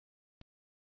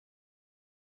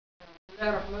بسم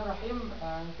الله الرحمن الرحيم.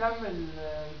 نكمل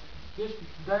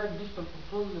دايركت ديجيتال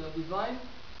كنترول ديزاين.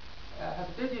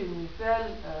 هبتدي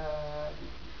بمثال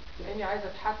كأني عايز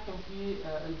اتحكم في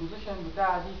البوزيشن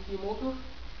بتاع دي سي موتور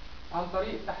عن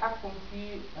طريق التحكم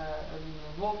في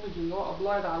الفولتج اللي هو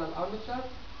ابلايد على الارمتشر.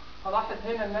 هلاحظ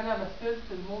هنا ان انا مثلت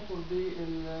الموتور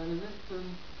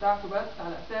بالريزيستنس بتاعته بس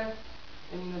على اساس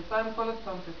ان التايم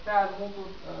كونستانت بتاع الموتور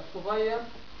صغير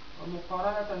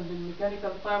مقارنة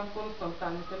بالميكانيكال تايم كونستانت بتاع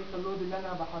الميكانيكال لود اللي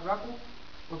انا بحركه،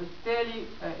 وبالتالي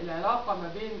العلاقة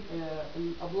ما بين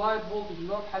الابلايد فولتج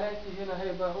اللي هو في حالتي هنا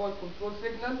هيبقى هو الكنترول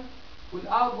سيجنال،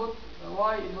 والاوتبوت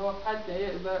واي اللي هو في حالتي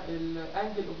هيبقى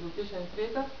الانجل اوف روتيشن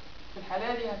ثيتا. في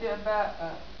الحالة دي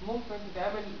هتبقى ممكن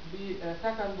تتعمل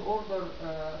بسكند اوردر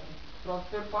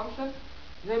ترانسفير فانكشن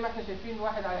زي ما احنا شايفين.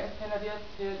 واحد على اس هنا ديت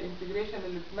هي الانتجريشن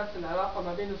اللي بتمثل العلاقة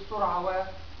ما بين السرعة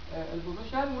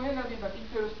والبوزيشن، وهنا بيبقى فيه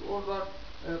فيرست اوردر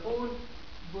بول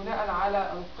بناء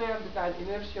على القيم بتاع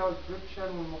الانيرشيا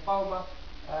والفريكشن والمقاومة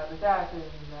بتاعة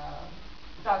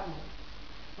الموتور.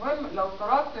 المهم لو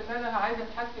افترضت ان انا عايز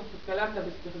اتحكم في الكلام ده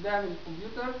باستخدام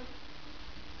الكمبيوتر،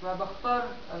 فبختار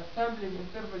سامبلينج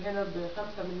انترفال هنا ب5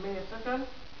 سكند،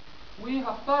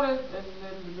 وهفترض ان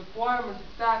الريكوايرمنت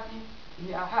بتاعتي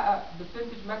اني احقق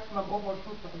برسنتج ماكسيمم اوفر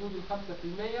شوت في حدود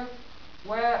 5%،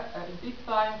 والبيك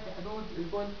تايم في حدود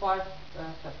 0.5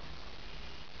 سكند.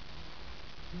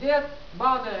 ديت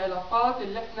بعض العلاقات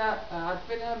اللي احنا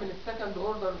عارفينها من السكند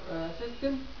اوردر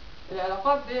سيستم.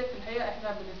 العلاقات ديت في الحقيقه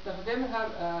احنا بنستخدمها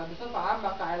بصفه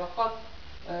عامه كعلاقات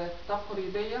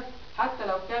تقريبيه، حتى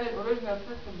لو كان الاوريجينال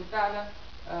سيستم بتاعنا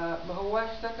ما هواش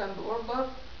سكند اوردر،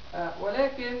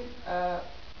 ولكن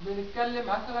بنتكلم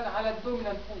مثلا على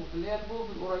الدومينانت بوز اللي هي البوز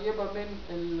القريبه من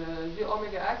الجي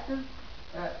اوميجا اكسس،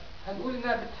 هنقول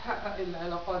انها بتحقق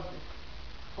العلاقات دي.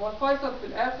 هو الفيصل في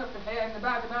الاخر في الحقيقه ان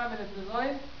بعد ما اعمل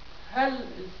الديزاين، هل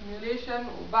السيميوليشن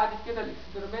وبعد كده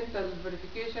الاكسبيرمنتال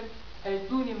فيريفيكيشن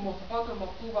هيدوني المواصفات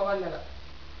المطلوبه ولا لا.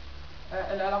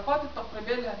 العلاقات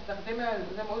التقريبيه اللي هستخدمها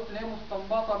زي ما قلت اللي هي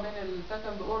مستنبطه من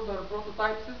السكند اوردر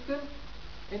بروتوتايب سيستم،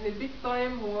 ان البيك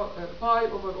تايم هو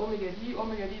باي اوفر اوميجا دي.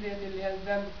 اوميجا دي ديت اللي هي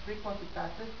الدامب فريكونسي بتاع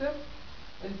السيستم.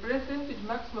 البرسنتج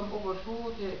ماكسيمم اوفر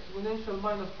شوت هي اكسبوننشال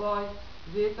ماينس باي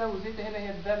زيتا، وزيتا هنا هي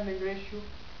الدامبنج ريشيو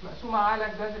مقسومه على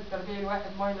الجذر التربيعي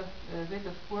الواحد ماينس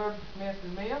زيتا سكويرد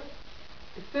 100%.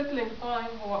 السيتلينج تايم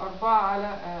هو 4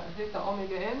 على زيتا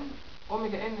اوميجا ان.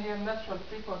 اوميجا ان هي الناتشرال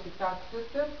فريكونسي بتاعت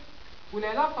السيستم،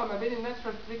 والعلاقه ما بين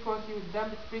الناتشرال فريكونسي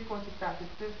والدامب فريكونسي بتاعت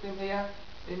السيستم هي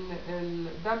ان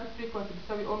الدامب فريكونسي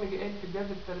بتساوي اوميجا ان في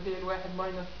الجذر التربيعي الواحد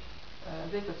ماينس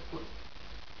زيتا سكويرد.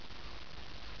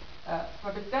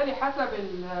 فبالتالي حسب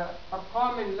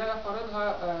الارقام اللي انا فارضها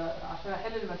عشان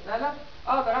احل المساله،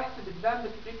 اقدر احسب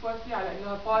الدامب فريكونسي على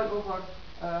انها باي اوفر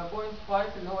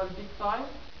 0.5 اللي هو البيك تايم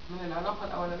من العلاقه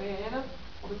الاولانيه هنا،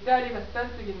 وبالتالي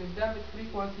بستنتج ان الدامب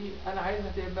فريكونسي انا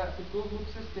عايزها تبقى في الكلوز لوب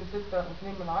سيستم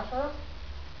 6.2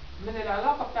 من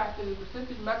العلاقه بتاعت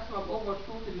البرسنتج ماكسيمم اوفر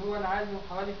شوت اللي هو انا عايزه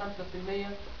حوالي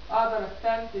 5%. اقدر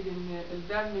استنتج ان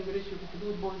الدامبنج ريشيو في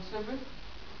حدود 0.7،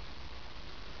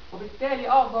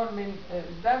 وبالتالي اقدر من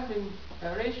الدامبنج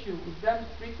ريشيو والدامب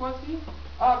فريكونسي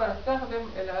اقدر استخدم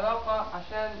العلاقه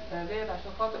عشان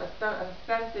خاطر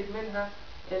استنتج منها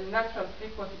الناتشرال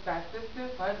فريكونسي بتاع السيستم،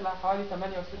 فهيطلع حوالي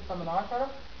 8.6.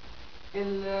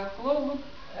 الكلوز لوب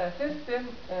سيستم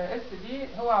اس دي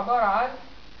هو عباره عن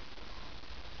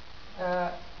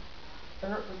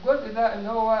الجزء ده اللي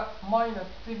هو ماينس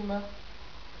سيجما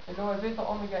اللي هو زيتا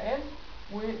اوميجا ان،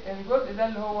 والجزء ده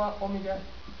اللي هو اوميجا.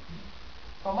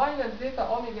 فماينس زيتا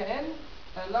اوميجا ان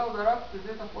لو ضربت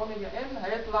زيتا في اوميجا ان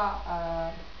هيطلع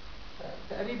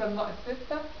تقريبا ناقص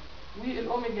 6،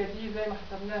 والاوميجا دي زي ما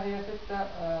حسبناها هي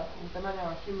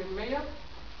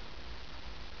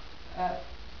 6.28%.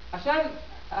 عشان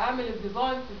اعمل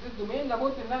الديزاين في الزد دومين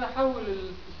لابد ان انا احول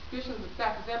السبيسيفيكيشنز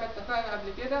بتاعتي زي ما اتفقنا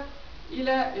قبل كده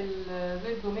الى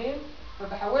الزد دومين،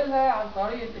 فبحولها عن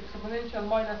طريق الاكسبوننشال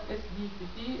ماينس اس دي في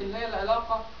تي اللي هي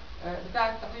العلاقه بتاع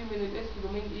التحويل من الاس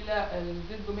دومين الى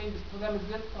الزد دومين باستخدام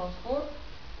الزد ترانسفورم.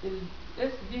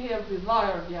 الاس دي هي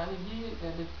الديزايرد، يعني دي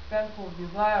بتستاند فور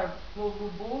ديزايرد كلوز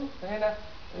لوب بول، فهنا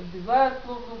الديزايرد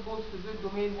كلوز لوب بول في الزد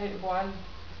دومين هيبقوا عن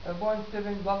 0.7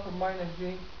 بلس ماينس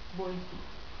جي 0.2.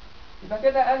 يبقى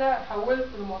كده انا حولت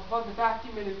المواصفات بتاعتي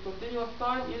من الكونتينوس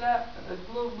تايم الى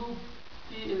الكلوز لوب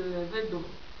في الزد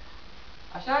دومين.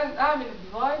 عشان اعمل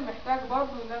الديزاين محتاج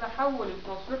برضو ان انا احول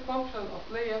الترانسفير فانكشن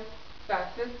الاصليه بتاع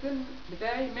السيستم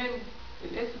بتاعي من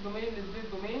الاس دومين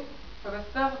للزد دومين،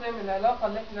 فبستخدم العلاقه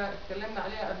اللي احنا اتكلمنا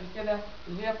عليها قبل كده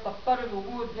اللي هي بتفترض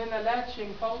وجود هنا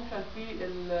لاتشنج فانكشن في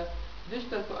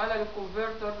الديجيتال تو انالوج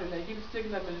كونفرتر اللي هيجيب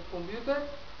السيجنال من الكمبيوتر،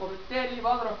 وبالتالي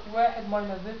بضرب في 1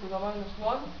 ماينس زد تو ذا ماينس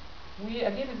 1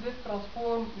 واجيب الزد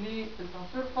ترانسفورم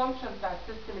للترانسفير فانكشن بتاع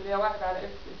السيستم اللي هي 1 على اف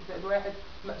زائد 1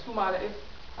 مقسومه على اف.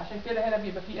 عشان كده هنا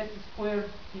بيبقى في اس سكوير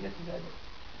في اس زائد اف.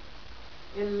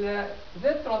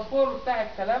 الزد ترانسفورم بتاع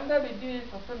الكلام ده بيديني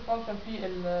الترانسفير فانكشن في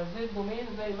الزد دومين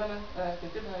زي ما انا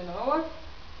كاتبها هنا اهوت.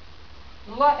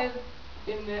 نلاحظ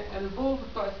ان البولز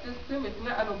بتوع السيستم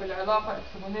اتنقلوا بالعلاقه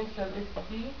اكسبوننشال اف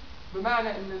تي، بمعنى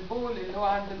ان البول اللي هو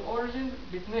عند الاوريجن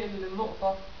بيتنقل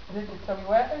للنقطه زد تساوي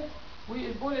 1،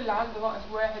 والبول اللي عند ناقص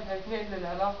 1 هيتنقل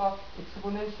للعلاقه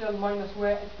اكسبوننشال ماينس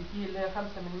 1 في تي اللي هي 5/100،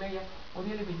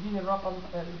 ودي اللي بيديني الرقم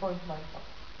 0.95.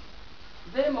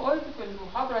 زي ما قلت في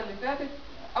المحاضره اللي فاتت،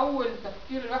 اول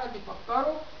تفكير الواحد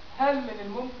بيفكره هل من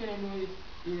الممكن انه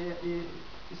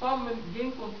يصمم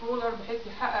جين كنترولر بحيث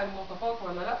يحقق المواصفات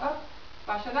ولا لا.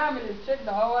 فعشان اعمل التشيك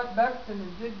ده هو برسم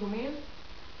الزد دومين.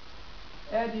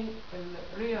 ادي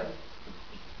الريال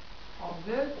اوف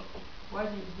زد وادي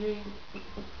الجين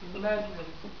ايماجينري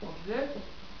اوف زد.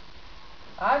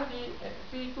 عندي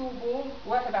في 2 بول،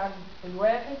 واحد عند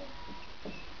الواحد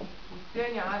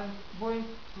والثاني عند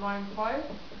 0.95،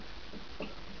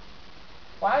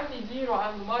 وعندي 0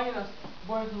 عند ماينس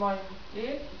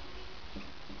 0.98.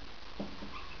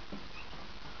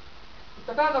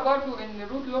 اتفقنا برضو ان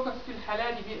الروت لوكس في الحالة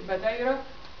دي بيبقى دايرة،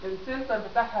 السنتر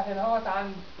بتاعها هنا هوت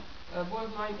عند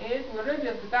 0.98،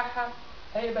 والراديوس بتاعها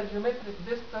هيبقى الجيومتريك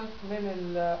ديستانس من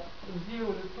الزيرو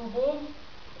للتو بول،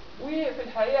 وفي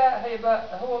الحقيقة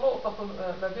هيبقى هو نقطة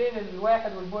ما بين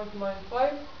الواحد والبوينت 95.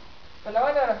 فلو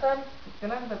انا رسمت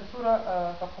الكلام ده بصورة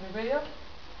تقريبية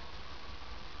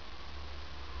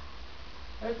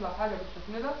هيطلع حاجة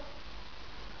بالشكل ده.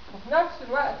 وفي نفس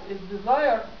الوقت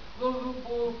الديزاير كلوز لوب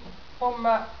بول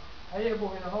هما هيبقوا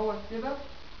هنا هو كده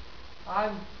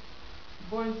عند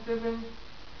 0.7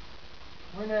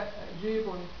 وهنا J.228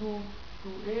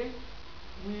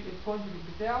 والكونجكت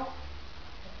بتاعه.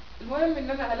 المهم ان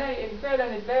انا هلاقي ان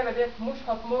فعلا الدايره ديت مش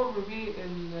هتمر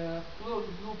بالكلوز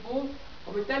لوب بول،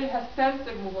 وبالتالي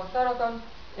هستنتج مباشره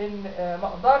ان ما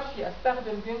اقدرش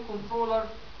استخدم جين كنترولر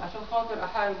عشان خاطر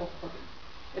احقق المواصفات دي.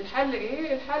 الحل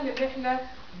ايه؟ الحل ان احنا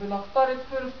بنفترض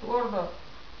فيرست اوردر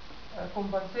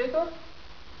كومبنسيتور،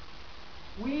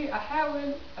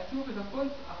 واحاول اشوف اذا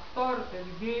كنت اختار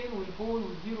الجين والبول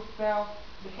والزيرو بتاعه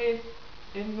بحيث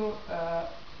انه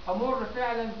امر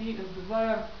فعلا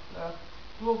بالديزاير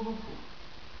كلوز لوب بول.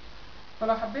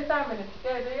 فلو حبيت اعمل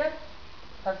الحكايه ديت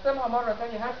هرسمها مره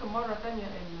ثانيه، هرسم مره ثانيه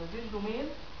الزد دومين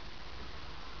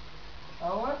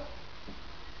اهوت.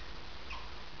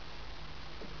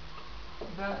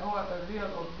 ده هو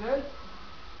الريال اوف زد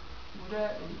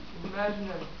وده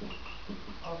الايماجينري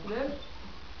اوف زد،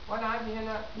 وانا عندي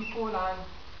هنا في بول عن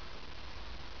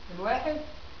الواحد،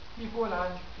 في بول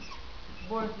عن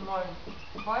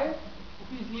 0.95،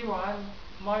 وفي زيرو عن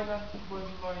ماينس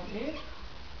 0.98،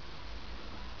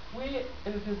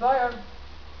 والديزاير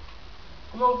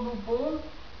كلوز لوب بول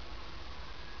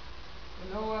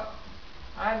اللي هو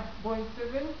عن 0.7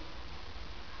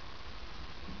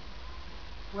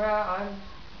 وعن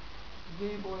 0.228،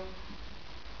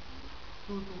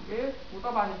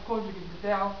 وطبعا الكونجكت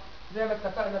بتاعه زي ما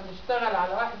اتفقنا بنشتغل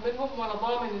على واحد منهم، وانا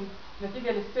ضامن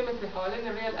نتيجه للسيمتري حوالين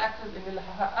الريال اكسس ان اللي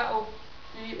هحققه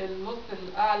في النص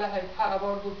الاعلى هيتحقق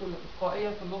برضه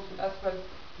تلقائيا في النص الاسفل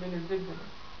من الزد ده.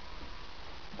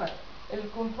 طيب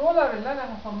الكنترولر اللي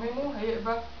انا هصممه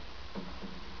هيبقى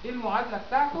ايه المعادله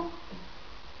بتاعته؟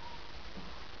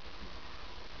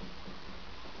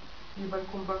 يبقى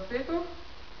الكومبنسيتور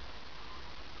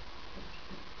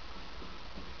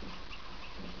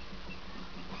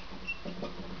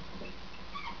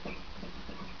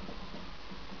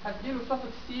هديله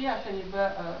suffix C عشان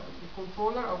يبقى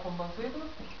الكنترولر او كومبنسيتور،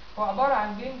 هو عباره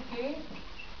عن جين كي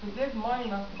في زد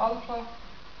ماينس الفا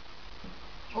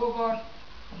اوفر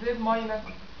زد ماينس،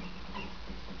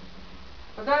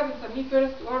 فده بنسميه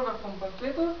فيرست اوردر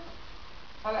كومبنسيتور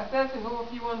على اساس ان هو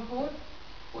فيه 1 بول.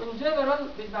 وان جنرال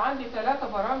بيبقى عندي 3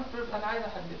 بارامترز انا عايز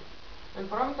احددهم.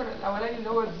 البارامتر الاولاني اللي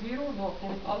هو الزيرو اللي هو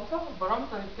قيمه الفا،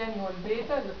 البارامتر الثاني هو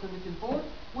البيتا اللي قيمه البول،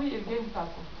 والجين بتاع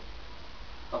الكنترول.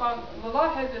 طبعا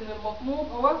نلاحظ ان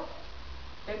المطلوب هو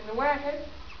ان 1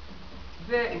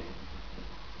 زائد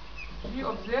جي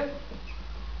اوف زد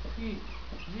في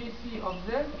جي سي اوف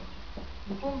زد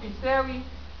يكون بيساوي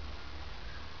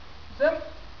 0،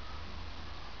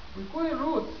 ويكون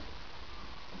الروت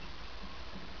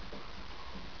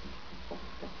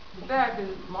بتاعت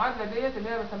المعادله ديت اللي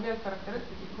هي بسميها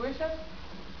الكاركترستيك ايكويشن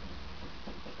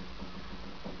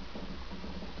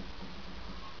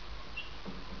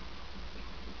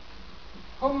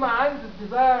هم عند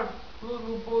الديزاير كلوز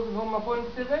لوب بولز اللي هم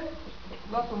 0.7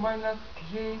 بلس وماينس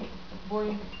J.228.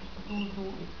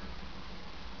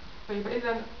 فيبقى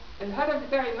اذا الهدف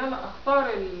بتاعي ان انا اختار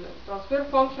الترانسفير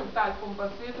فانكشن بتاع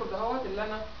الكومبنسيتور دهوت اللي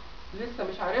انا لسه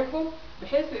مش عارفهم،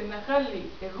 بحيث ان اخلي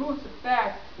الروتس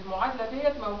بتاعت المعادله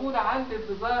ديت موجوده عند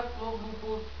الديزاير كلوز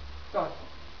لوب ستارت.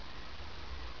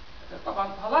 طبعا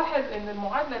هلاحظ ان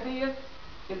المعادله ديت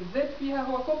الزد فيها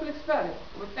هو كومبلكس فاريبل،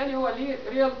 وبالتالي هو ليه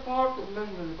ريال بارت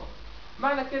وايماجينري بارت.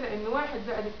 معنى كده ان واحد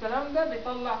زائد الكلام ده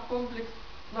بيطلع كومبلكس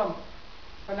نمبر،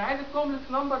 فانا عايز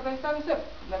الكومبلكس نمبر ده يساوي صفر.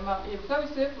 لما يساوي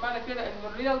صفر معنى كده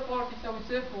ان الريال بارت يساوي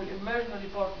صفر والايماجينري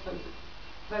بارت يساوي صفر،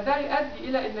 فده يؤدي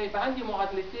الى ان يبقى عندي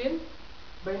معادلتين،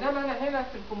 بينما انا هنا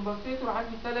في الكومبنسيتور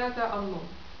عندي 3 انون.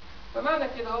 فمعنى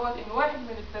كده هو ان واحد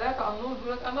من الثلاثه انون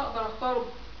دولت انا اقدر اختاره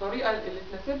بالطريقه اللي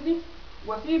تناسبني،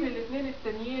 واسيب الاثنين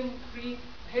التانيين فري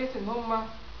بحيث ان هم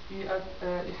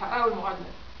يحققوا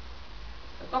المعادله.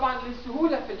 طبعا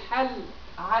للسهوله في الحل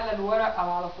على الورق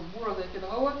او على سبوره زي كده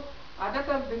هو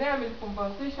عاده بنعمل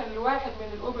كومبنسيشن لواحد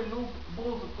من الاوبن لوب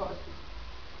بولز بتوع السيستم،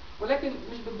 ولكن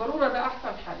مش بالضروره ده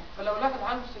احسن حل. فلو الواحد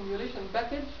عنده سيميوليشن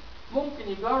باكج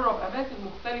ممكن يجرب اماكن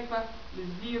مختلفه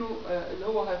للزيرو اللي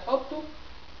هو هيحطه،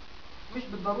 مش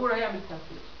بالضروره يعمل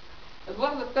كانسليشن.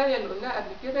 الملاحظه الثانيه اللي قلناها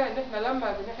قبل كده ان احنا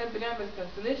لما بنحب نعمل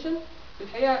كانسليشن في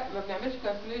الحقيقه ما بنعملش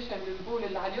كانسليشن للبول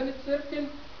اللي على اليونت سيركل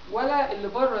ولا اللي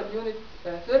بره اليونت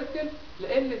سيركل،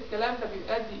 لان الكلام ده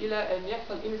بيؤدي الى ان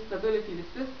يحصل انستابيليتي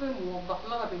للسيستم،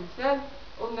 ووضحناها بمثال.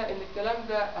 قلنا ان الكلام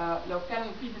ده لو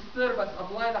كان في disturbance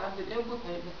ابلايد عند الانبوت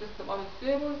هيبقى السيستم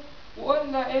unstable،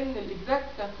 وقلنا ان الاكزاكت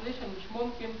كانسليشن مش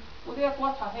ممكن، وديت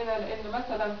واضحه هنا لان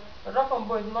مثلا الرقم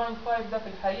 0.95 ده في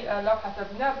الحقيقه لو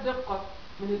حسبناه بدقه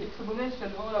من الاكسبوننشال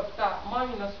اللي هو بتاع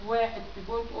 -1 في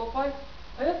 0.05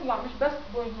 هيطلع مش بس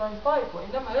 0.95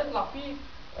 وانما هيطلع فيه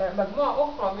مجموعه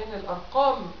اخرى من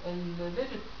الارقام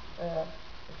الديجيت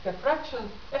كفراكشن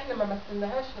احنا ما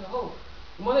مثلناهاش هنا هو،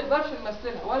 وما نقدرش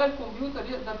نمثلها، ولا الكمبيوتر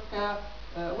يقدر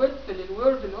كويدث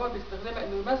للوورد اللي هو بيستخدمها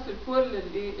انه يمثل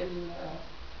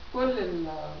كل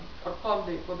الارقام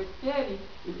دي. وبالتالي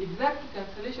الاكزاكت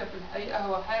كانسليشن في الحقيقه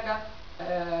هو حاجه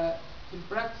في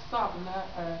البراكتس صعب انها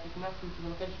تتنفذ اذا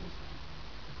ما كانش مستحيل.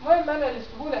 المهم انا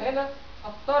للسهوله هنا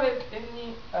افترض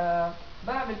اني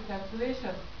بعمل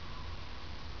كانسليشن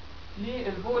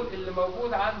للبول اللي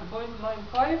موجود عند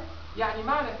 0.95، يعني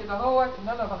معنى كده هو ان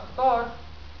انا بختار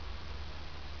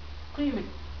قيمه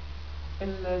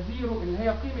الزيرو اللي هي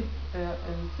قيمه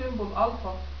السيمبل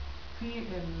الفا في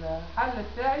الحل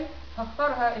بتاعي،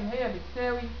 هختارها ان هي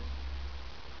بتساوي،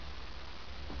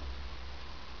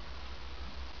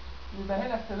 يبقى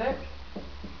هنا سيلكت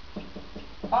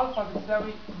الفا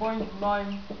بتساوي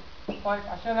 0.95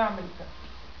 عشان اعمل كده.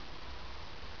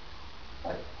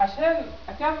 طيب عشان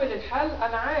اكمل الحل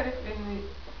انا عارف ان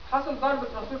حاصل ضرب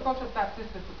الترانسفير فانكشن بتاع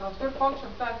السيستم في الترانسفير فانكشن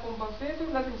بتاع الكومبنسيتور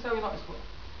لازم يساوي ناقص 1.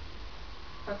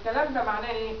 فالكلام ده معناه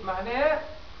ايه؟ معناه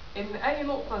ان اي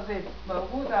نقطه زد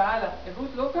موجوده على الروت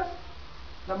لوكس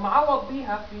لما اعوض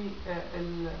بيها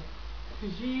في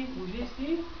جي وجي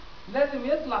سي لازم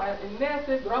يطلع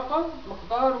الناتج رقم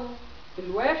مقداره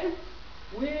الواحد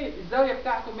والزاويه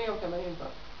بتاعته 180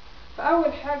 درجه.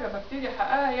 فاول حاجه ببتدي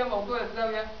احققها هي موضوع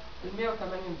الزاويه ال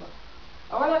 180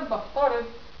 درجه. اولا بفترض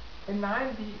ان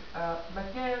عندي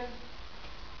مكان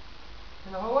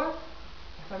هنا هو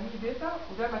اسميه بيتا،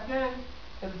 وده مكان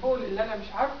البول اللي انا مش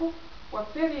عارفه،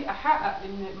 وابتدي احقق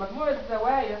ان مجموع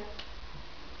الزوايا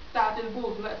بتاعت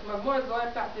البول لا مجموع الزوايا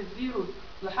بتاعت الزيرو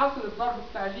اللي حاصل الضرب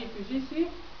بتاع جي في جي سي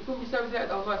يكون بيساوي زائد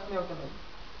او ناقص 180.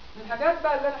 من الحاجات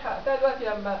بقى اللي انا حققتها دلوقتي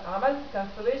لما عملت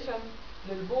كانسليشن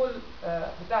للبول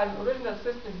بتاع الاوريجينال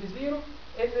سيستم بزيرو،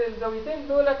 ان الزاويتين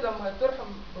دولت لما هيطرحوا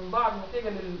من بعض نتيجه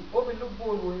للاوبن لوب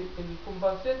بول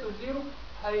والكومبنسيتور زيرو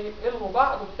هيلغوا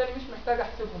بعض، وبالتالي مش محتاج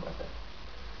احسبهم اساسا.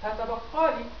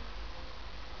 هتبقى لي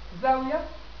زاويه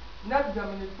ناتجه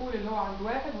من البول اللي هو عند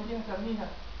واحد ودي هسميها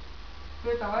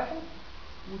بيتا واحد،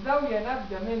 وزاويه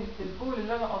ناتجه من البول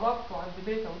اللي انا اضفته عند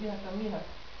بيتا ودي هسميها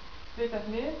بيتا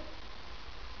 2،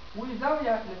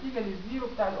 وزاويه نتيجه للزيرو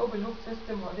بتاع الاوبن لوب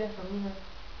سيستم ودي هسميها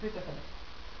بيتا 3.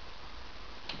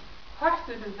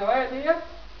 هحسب الزوايا ديت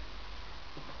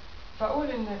فاقول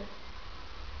ان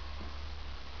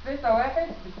بيتا واحد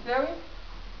بتساوي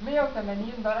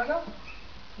 180 درجه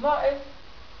ناقص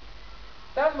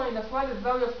tan ماينس 1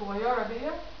 الزاويه الصغيره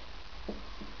ديت.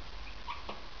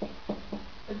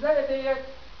 الزاويه ديت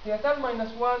هي tan ماينس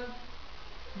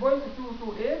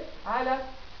 1.228 على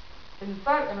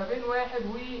الفرق ما بين 1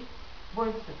 و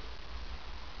 0.6،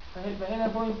 فهيبقى هنا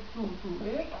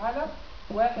 0.228 على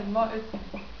 1 ناقص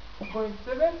 0.7.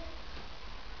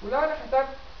 ولو انا حسبت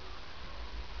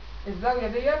الزاويه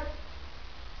ديت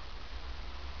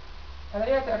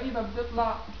هلاقيها تقريبا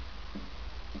بتطلع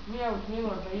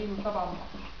 142.7.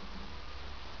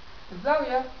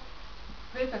 الزاويه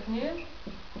بيتا 2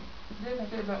 ديت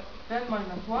هتبقى 10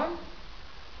 ماينس 1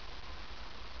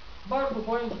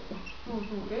 برضه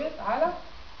 0.228 على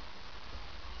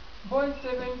 0.7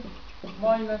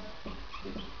 ماينس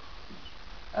 6.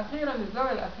 أخيرا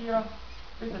الزاوية الأخيرة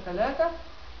بيتا 3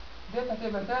 ديت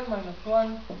هتبقى 10 ماينس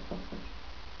 1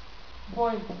 0.228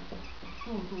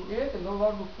 اللي هو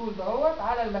برضه الطول دهوت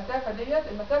على المسافة ديت.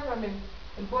 المسافة من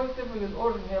البوينت 7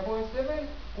 للأورجن هي 0.7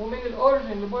 ومن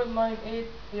الأورجن ل 0.98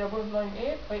 هي 0.98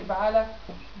 فيبقى على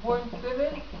 0.7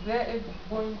 زائد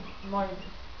 0.9.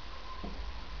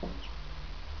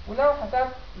 ولو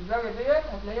حسبت الزاوية ديت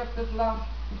هتلاقيها بتطلع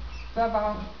 7.7.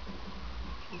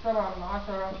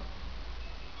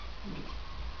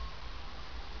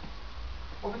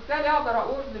 وبالتالي اقدر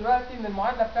اقول دلوقتي ان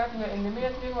المعادلة بتاعتي هي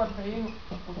ان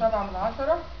 142.7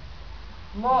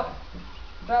 ناقص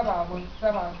 7.72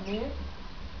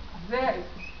 زائد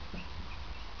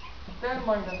 10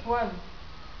 ماينس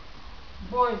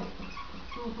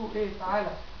 1.228 على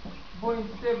 0.7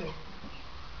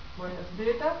 ماينس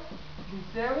بيتا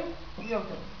بيساوي 180.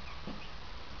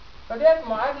 فديت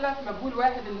معادلة مجهول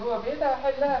واحد اللي هو بيتا.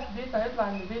 هحلها في بيتا هيطلع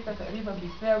ان بيتا تقريبا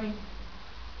بيساوي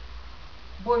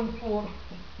 0.4.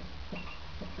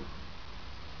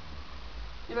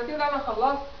 يبقى كده انا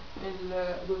خلصت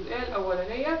الجزئية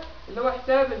الأولانية اللي هو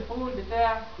حساب الفول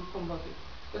بتاع الكومبنسيتور.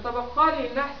 يتبقى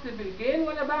لي ان احسب الجين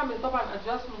وانا بعمل طبعا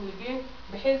ادجستمنت للجين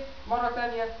بحيث مرة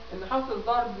تانية ان حاصل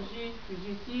ضرب جي في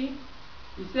جي سي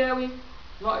يساوي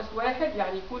ناقص 1،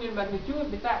 يعني يكون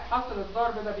الماجنتيود بتاع حاصل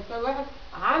الضرب ده بيساوي 1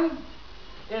 عن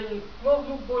الكلوز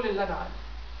لوب بول اللي انا عايزه.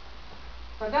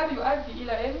 فده بيؤدي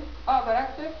الى ان اقدر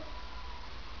اكتب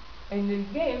ان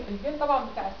الجين طبعا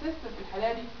بتاع السيستم في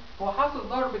الحاله دي هو حاصل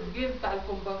ضرب الجين بتاع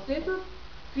الكومبنسيتور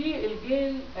في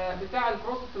الجين بتاع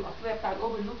البروسيس الاصليه بتاع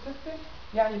الاوبن لوب سيستم.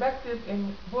 يعني بكتب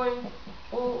ان 0.0012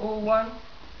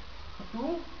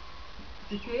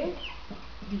 ديكي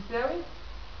بيساوي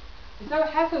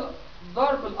حاصل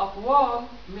ضرب الاطوال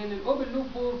من الاوبن لوب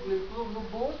بول للكلوز لوب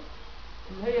بول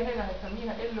اللي هي هنا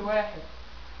هنسميها L1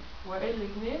 و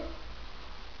L2.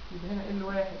 يبقى هنا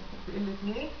L1 و L2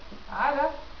 على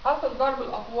حاصل ضرب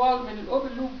الاطوال من الاوبن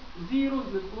لوب زيروز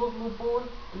للكلوز لوب بول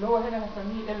اللي هو هنا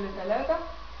هنسميه L3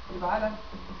 يبقى على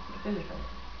L3.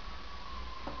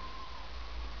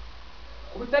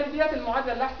 وبالتالي ديت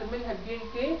المعادله اللي احسب منها الجين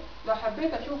كي. لو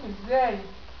حبيت اشوف ازاي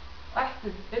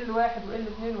احسب L1 و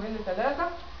L2 و L3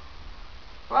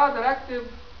 فاقدر اكتب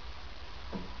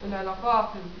العلاقات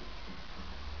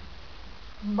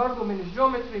برضو من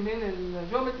الجيومتري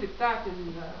بتاعت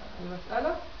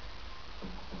المسألة.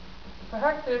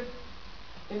 فهكتب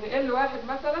ان L1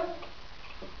 مثلا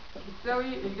بتساوي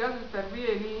الجذر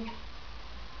التربيعي ليه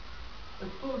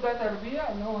الطول ده تربيع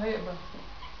اللي هو هيبقى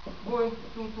 0.228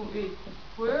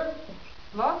 سكوير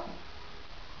بلس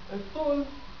الطول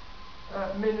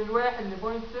من الواحد ل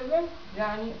 0.7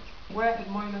 يعني 1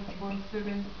 ماينس 0.7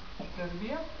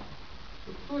 تربيع.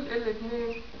 الطول L2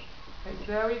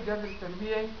 هيساوي الجذر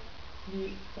التربيعي ل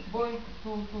 0.22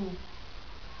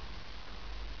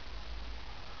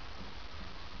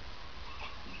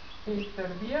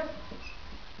 تربيع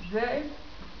زائد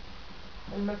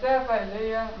المسافة اللي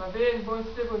هي ما بين 0.7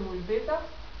 والبيتا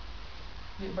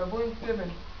يبقى 0.7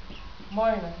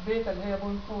 ماينس بيتا اللي هي 0.47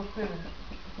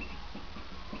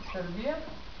 تربيع.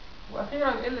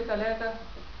 وأخيرا L3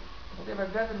 هتبقى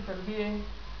الجذر التربيعي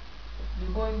ل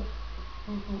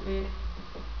 0.228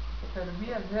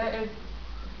 تربيع زائد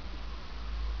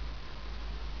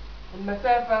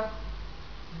المسافة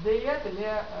ديت اللي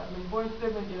هي من 0.7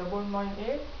 إلى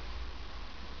 0.98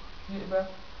 يبقى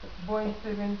 0.7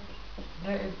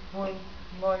 زائد 0.98.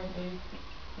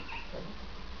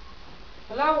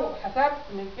 فلو حسبت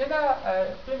من كده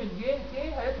قيمة جين كي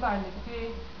هيطلع ان كي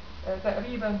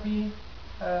تقريبا ب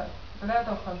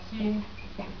 53.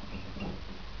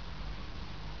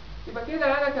 يبقى كده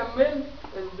انا كملت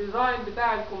الديزاين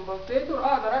بتاع الكومبنسيتور.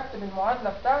 اقدر اكتب المعادلة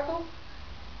بتاعته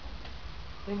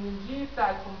ان الجي بتاع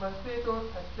الكومبنسيتور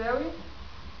هتساوي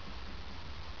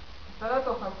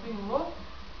 53.5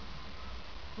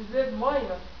 زد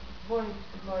ماينس 0.95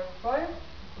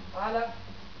 على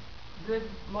زد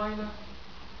ماينس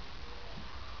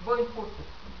 0.46.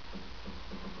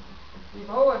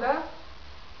 يبقى هو ده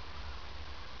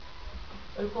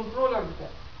الكنترولر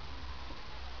بتاعي.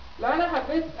 لو انا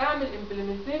حبيت اعمل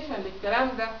امبلمنتيشن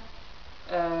للكلام ده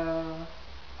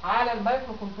على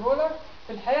المايكرو كنترولر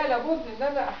في الحقيقه لابد ان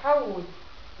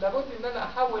انا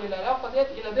احول العلاقه ديت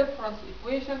الى ديفرنس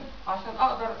ايكويشن عشان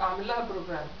اقدر اعمل لها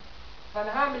بروجرام.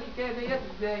 فانا هعمل الحكايه ديت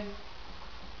ازاي؟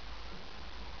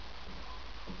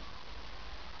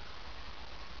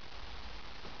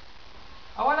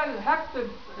 اولا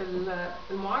هكتب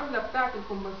المعادله بتاعه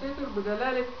الكومبنسيتور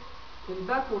بدلاله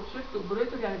الباكورد شيفت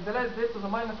اوبريتور، يعني بدلالة زد تو ذا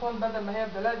ماينس 1 بدل ما هي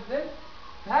بدلالة زد،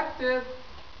 هكتب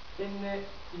ان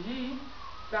جي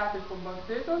بتاعت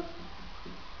الكومبنسيتور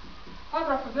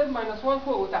هضرب في زد ماينس 1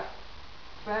 فوق وتحت،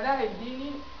 فده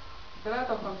هيديني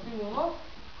 53.5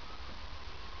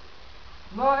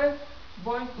 ناقص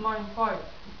 0.95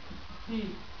 في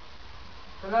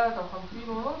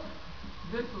 53.5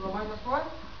 زد تو ذا ماينس 1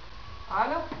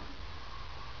 على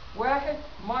 1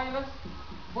 ماينس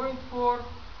 0.47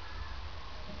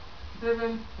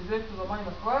 زد تو ذا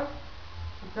ماينس 1.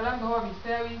 الكلام ده هو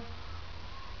بيساوي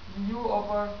يو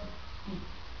اوفر تي.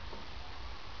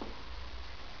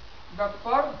 ده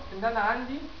بفرض ان انا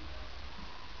عندي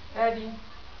ادي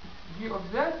جي اوف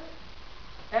زد،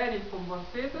 ادي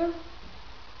الكومبنسيتور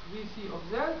في سي اوف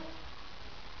زد،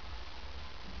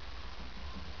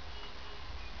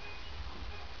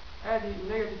 ادي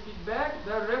النيجاتيف فيدباك،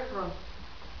 ده الريفرنس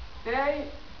بتاعي،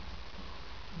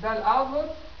 ده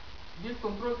الاوتبوت، دي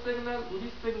الكنترول سيجنال، ودي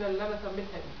السيجنال اللي انا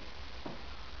سميتها ايه.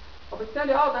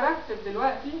 وبالتالي اقدر اكتب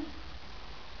دلوقتي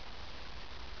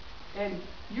ان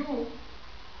يو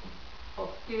اوف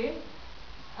كي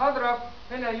هضرب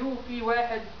هنا يو في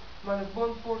 1 minus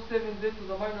 0.47 زد to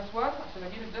the minus 1 عشان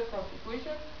اجيب الديفرنس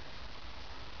ايكويشن،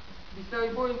 بيساوي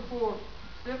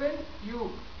 0.47 يو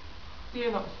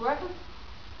كي ناقص 1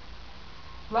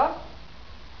 بلس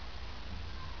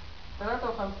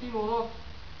 53.5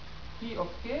 بي اوف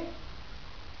كي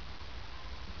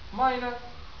ماينس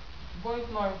 0.95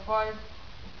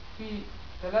 في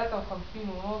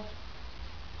 53.5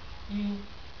 اي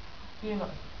كي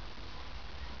ناقص.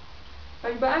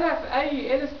 فيبقى انا في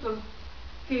اي انستنس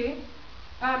كي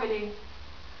هعمل ايه؟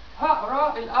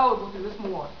 هقرا الاوتبوت اللي اسمه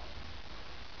 1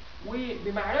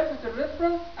 وبمعرفه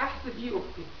الريفرنس احسب اي اوف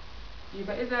كي.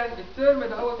 يبقى اذا الترم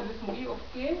دوت اللي اسمه اي اوف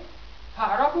كي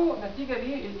هعرفه نتيجه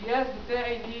للقياس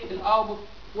بتاعي للاوتبوت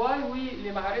واي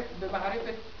بمعرفه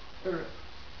الريفرنس.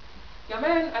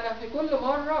 كمان انا في كل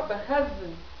مره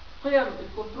بخزن قيم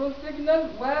الكنترول سيجنال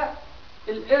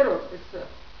والايرور السيرف،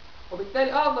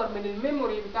 وبالتالي اقدر من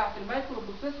الميموري بتاعه المايكرو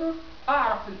بروسيسور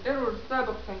اعرف الايرور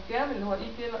السابق كان كام اللي هو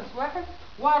اي كي ناقص 1،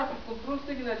 واعرف الكنترول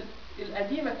سيجنال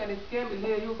القديمه كانت كام اللي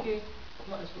هي يو كي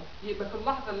ناقص 1. يبقى في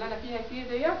اللحظه اللي انا فيها كي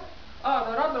ديت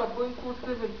اقدر اضرب 0.47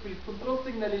 في الكنترول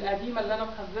سيجنال القديمه اللي انا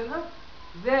مخزنها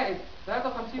زائد 53.5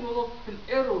 في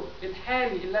الايرور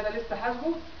الحالي اللي انا لسه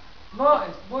حاسبه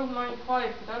ناقص 0.95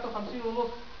 في 53.5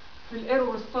 في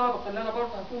الايرور السابق اللي انا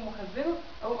برضه هكون مخزنه،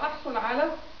 او احصل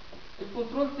على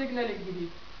الكنترول سيجنال الجديد.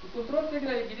 الكنترول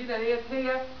سيجنال الجديده ديت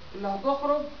هي اللي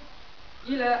هتخرج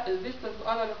الى الديجيتال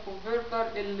تو انالوج كونفرتر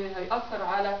اللي هيأثر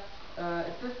على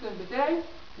السيستم بتاعي،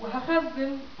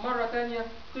 وهخزن مره ثانيه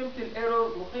قيمه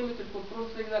الايرور وقيمه الكنترول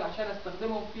سيجنال عشان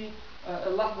استخدمهم في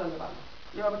اللحظه اللي بعدها.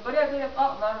 يبقى بالطريقه ديت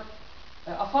اقدر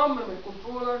اصمم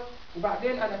الكنترولر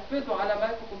وبعدين انفذه على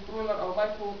مايكرو كنترولر او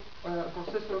مايكرو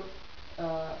بروسيسور،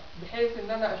 بحيث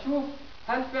ان انا اشوف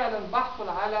هل فعلا بحصل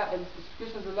على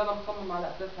السبيسيفيكيشنز اللي انا مصمم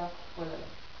على اساسها ولا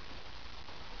لا.